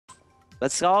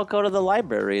Let's all go to the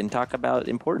library and talk about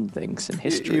important things in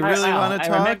history. You really want to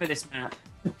talk? I remember this map.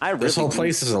 This whole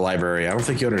place is a library. I don't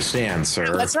think you understand,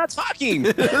 sir. That's not talking.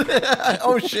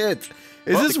 Oh shit!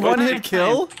 Is this one-hit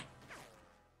kill?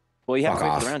 Well, you have Fuck to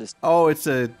off. wait around. Oh, it's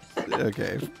a.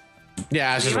 Okay.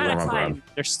 Yeah, it's just a warm-up round.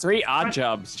 There's 3 odd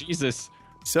jobs. Jesus.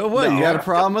 So what? You got a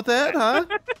problem with that, huh?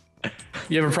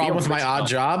 You have a problem with my odd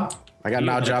job? I got an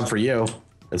odd job for you.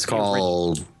 It's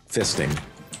called fisting.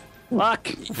 Luck.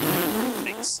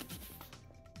 Thanks.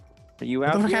 Are you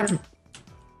out here?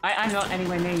 I'm not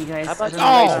anywhere near you guys. How about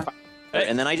Oh!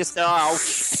 And then I just oh.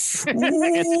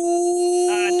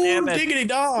 Damn it. Diggity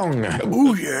dong.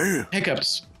 Ooh yeah.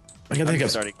 Hiccups. I got the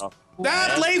hiccups. Starting off.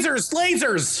 Ah, lasers!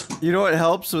 Lasers! You know what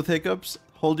helps with hiccups?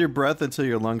 Hold your breath until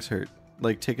your lungs hurt.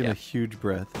 Like taking a huge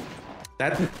breath.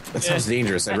 That sounds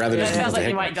dangerous. I'd rather It just sounds use the like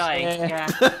you might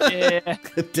hiccups. die. Yeah.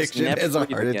 Yeah. Diction never has a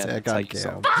breathe heart again. attack It's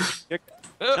on like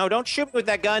cam. No, don't shoot me with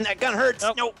that gun. That gun hurts.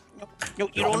 No, you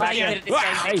don't Not like good it.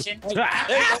 at this game, Diction.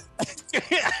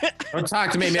 Don't talk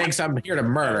to me, Minx. I'm here to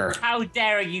murder. How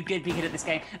dare you be good at this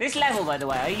game? This level, by the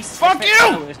way, I used to Fuck spend you!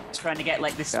 hours trying to get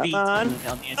like the speed on.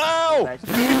 on the internet. Oh!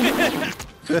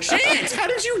 Shit! How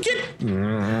did you get?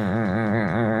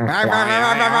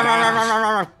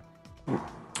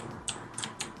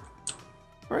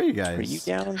 Where are you guys? Are you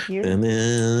down here?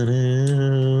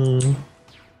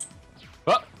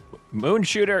 Oh, moon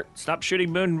shooter. Stop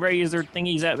shooting moon laser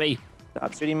thingies at me.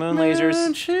 Stop shooting moon lasers.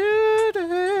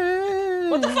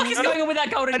 What the fuck is going on with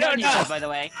that golden gun you have, by the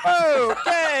way?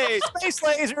 Okay, space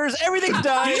lasers. Everything's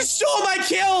done. You just stole my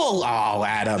kill! Oh,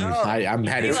 Adam. I'm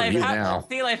headed for you now.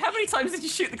 Dlive, how many times did you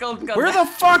shoot the golden gun? Where the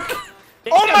fuck?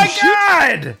 Oh my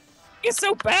god! It's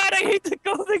so bad. I hate the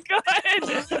golden gun.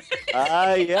 Ah,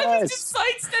 I was yes. just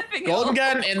sidestepping Golden it.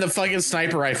 gun and the fucking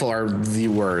sniper rifle are the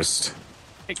worst.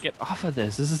 Get off of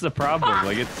this. This is the problem.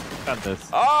 Like it's got this.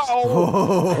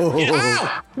 Oh!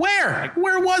 Ow! Where?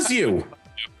 Where was you?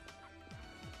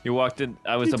 You walked in.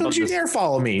 I was above Don't you this. dare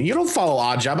follow me. You don't follow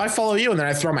Oddjob. I follow you, and then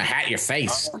I throw my hat in your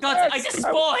face. Oh God, I just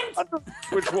spawned!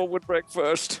 Which one would break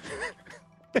first?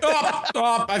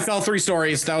 Oh, I fell 3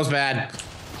 stories. That was bad.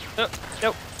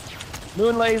 Nope.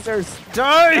 Moon lasers.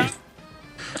 Die!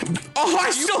 Oh,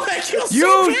 I stole that kill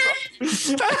You-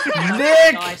 so bad!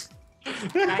 Nick! Nice.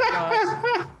 Thank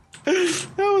God. That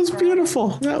was beautiful.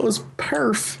 That was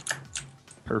perf.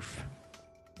 Perf.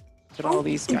 Look at all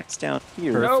these guys down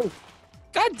here. No.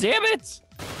 God damn it.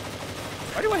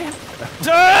 Why do I have to?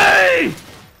 Die!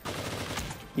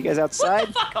 You guys What outside?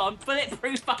 the fuck on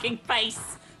bulletproof fucking face?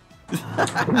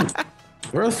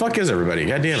 Where the fuck is everybody?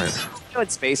 God damn it. Doing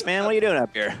spaceman? What are you doing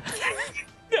up here?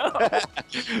 No.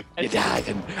 You died.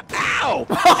 And... Ow!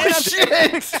 Oh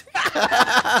shit!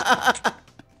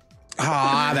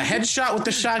 Ah, the headshot with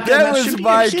the shotgun. That was should be a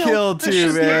my kill. kill That too,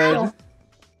 should be a man. kill.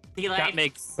 Dlive. That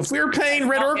makes If we were playing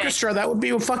Red Okay. Orchestra, that would be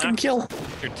a fucking kill.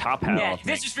 your top hat Yeah, off if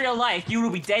me. this is real life, you will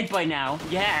be dead by now.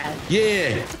 Yeah.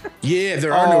 Yeah. Yeah,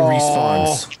 there are no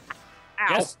respawns.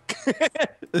 Yes.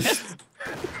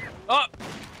 Oh,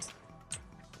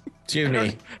 Excuse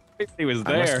me. he was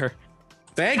there.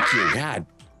 Thank you, God.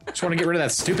 Just want to get rid of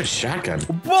that stupid shotgun.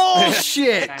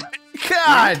 Bullshit!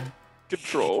 God!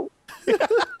 Control.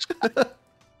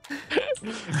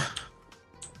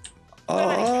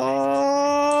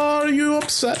 Are you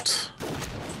upset?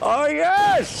 Oh,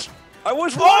 yes! I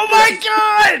was Oh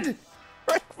my god!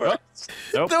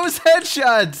 Nope. Those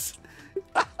headshots!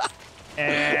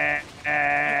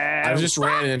 I just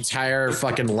ran an entire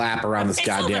fucking lap around this It's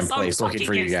all goddamn the place song looking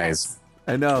for you fucking guys.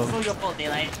 I know. It's all your fault,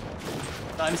 Dlive.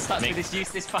 I'm stuck with this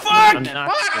useless fucking Fuck! gun.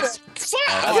 Fuck!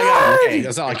 Oh, okay,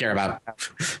 that's all I care about.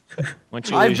 Once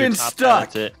you I've lose your been top hat, stuck.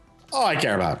 that's it. All I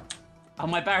care about. Oh,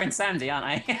 my Baron Sandy, aren't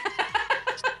I?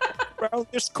 around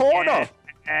this corner.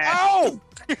 Ow!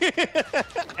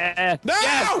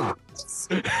 No!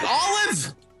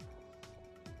 Olive!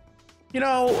 You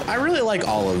know, I really like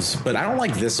olives, but I don't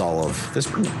like this olive. This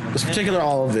particular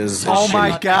olive is Oh shitty.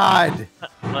 my god!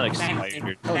 Not Thank excited.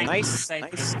 you. Oh, Thank you. nice.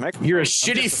 Thank Nice. You're a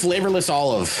shitty, flavorless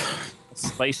olive.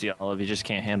 Spicy olive. You just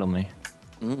can't handle me.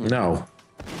 No.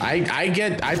 I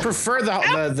prefer the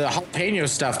jalapeno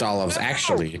stuffed olives,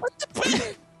 actually.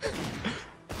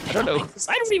 I don't know.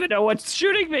 I don't even know what's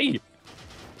shooting me.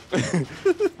 Oh,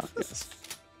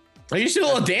 you did a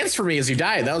little dance for me as you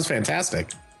died. That was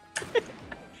fantastic.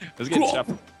 Let's get shot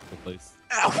from the place.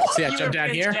 See, I jumped down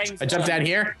here. I jumped down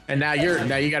here, and now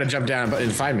you gotta jump down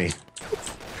and find me.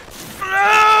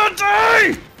 Oh,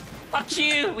 die! Fuck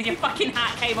you! With your fucking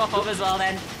hat came off of as well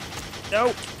then.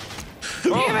 Nope.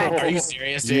 Are you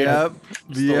serious, dude? Yep.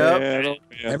 Yep.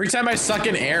 Every time I suck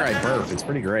in air, I burp. It's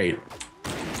pretty great.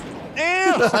 Ew!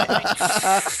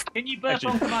 Can you burp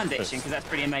on command, Diction? Because that's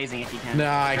pretty amazing if you can. No,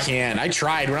 I can't. I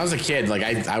tried when I was a kid. Like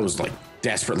I was like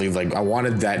desperately like I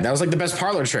wanted that. That was like the best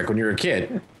parlor trick when you were a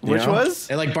kid. Which was?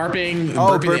 And like burping.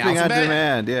 Oh, burping the burping on alphabet.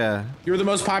 demand. Yeah, You were the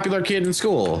most popular kid in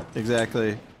school.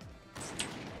 exactly.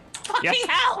 Fucking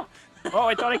hell! Oh,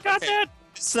 I thought I got that.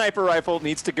 Sniper rifle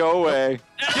needs to go away.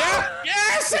 Yeah.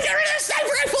 Yes. I got rid of the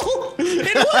sniper rifle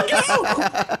in one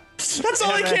go. That's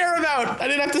all I care about. I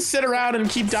didn't have to sit around and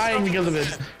keep dying because of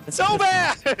it. So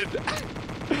bad!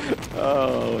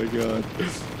 Oh my god.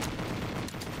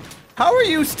 How are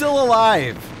you still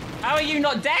alive? How are you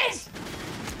not dead?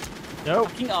 Nope.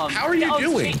 Fucking on. How are you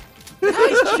doing? Look at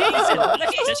his cheating. Look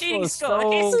at his cheating was score.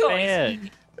 Look at his so score.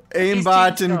 bad.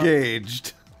 Aimbot cheating.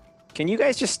 engaged. Can you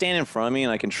guys just stand in front of me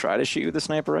and I can try to shoot you with the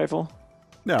sniper rifle?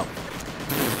 No.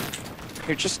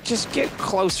 Here, just get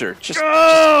closer.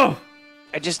 Oh!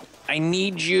 I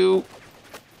need you.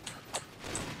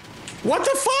 What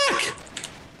the fuck?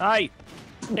 Hi.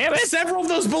 Damn it. Several of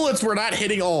those bullets were not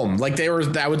hitting Ohm. Like they were.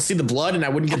 I would see the blood and I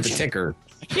wouldn't get the ticker.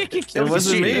 It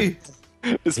wasn't me.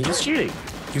 He was cheating.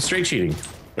 He's straight cheating.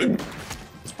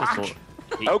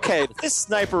 Okay, this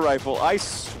sniper rifle, I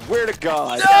swear to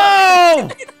God. No!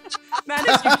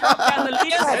 Nanners, you dropped down the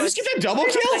Did I leaderboard. just get that double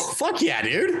kill? Fuck yeah,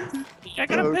 dude. I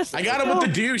got a miss. I got him with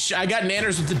the douche. I got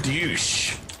Nanners with the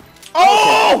douche.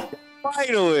 Oh!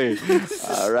 Finally.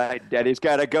 All right, Daddy's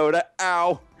got to go to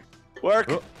ow. Work.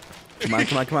 Come on,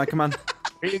 come on, come on, come on.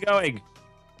 Where are you going?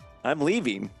 I'm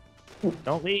leaving.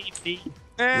 Don't leave me.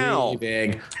 Ow.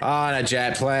 Big on a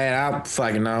jet plane. I don't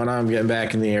fucking know. Now I'm getting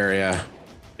back in the area.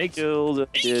 Big Killed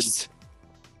did.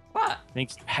 What?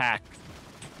 Makes you hack.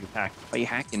 You hack. Why are you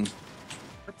hacking?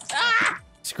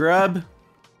 Scrub.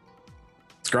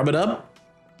 Scrub it up.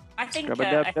 I think.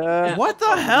 Scrub-a-dub-dub. What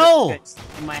the hell?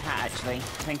 In my hat, actually. I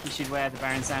think you should wear the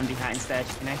Baron Samedi hat instead.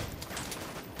 You know.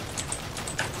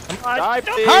 Come on. Die,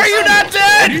 Don't- please. How are you not Did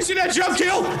dead? you see that jump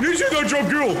kill? Did you see that jump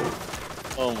kill?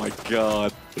 Oh my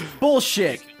God.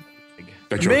 Bullshit.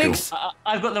 That jump Minx.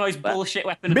 I've got the most bullshit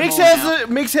weapon. Minx of them all now.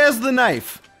 Minx has the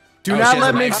knife. Do kill. not Oh, let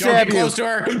shit, Minx Don't stab get you. close to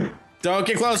her. Don't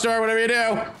get close to her. Whatever you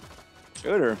do.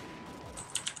 Shoot her.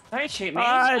 Don't shoot me.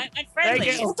 I'm I'm friendly.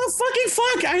 thank you. What the fucking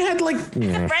fuck? I had like.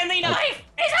 Friendly knife.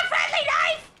 It's a friendly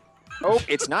knife. Oh,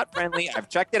 it's not friendly. I've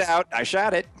checked it out. I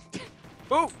shot it.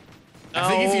 Ooh. I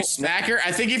think if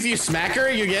you smack her,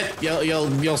 you get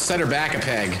you'll set her back a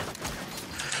peg.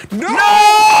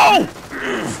 No!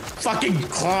 Fucking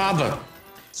club.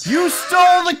 You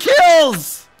stole the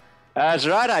kills. That's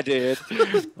right, I did. I'll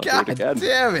do it God again.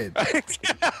 damn it.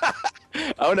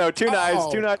 Oh no, two knives,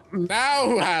 Oh, two knives. Now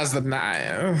who has the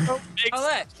knife? Oh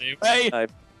look. Hey,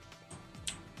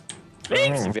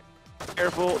 Be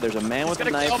careful. There's a man with a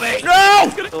knife. kill me.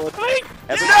 No!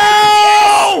 Every-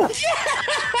 No!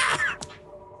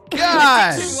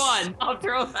 God. 2-1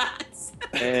 after all that.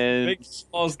 And Big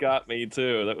almost got me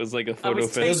too. That was like a I photo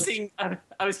was finish.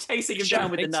 chasing him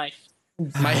down with the knife.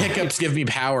 My hiccups give me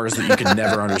powers that you can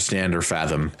never understand or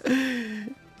fathom.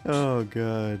 Oh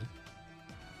god.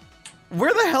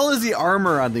 Where the hell is the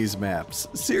armor on these maps?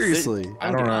 Seriously.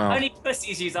 I don't know. Only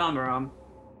pussies use armor on.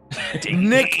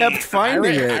 Nick kept I finding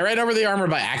ran it. over the armor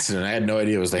by accident. I had no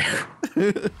idea it was there.